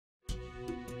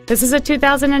This is a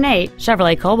 2008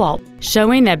 Chevrolet Cobalt,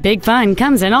 showing that big fun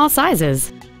comes in all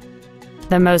sizes.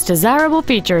 The most desirable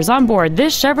features on board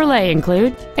this Chevrolet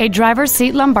include a driver's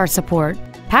seat lumbar support,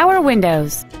 power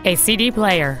windows, a CD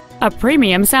player, a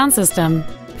premium sound system,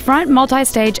 front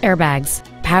multi-stage airbags,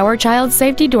 power child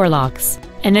safety door locks,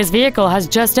 and this vehicle has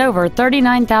just over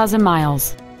 39,000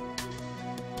 miles.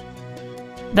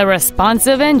 The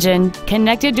responsive engine,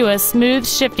 connected to a smooth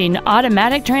shifting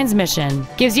automatic transmission,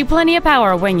 gives you plenty of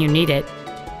power when you need it.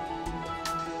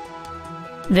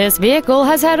 This vehicle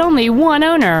has had only one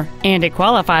owner, and it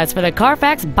qualifies for the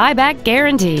Carfax buyback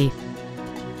guarantee.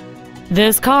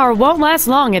 This car won't last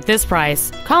long at this price.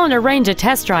 Call and arrange a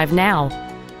test drive now.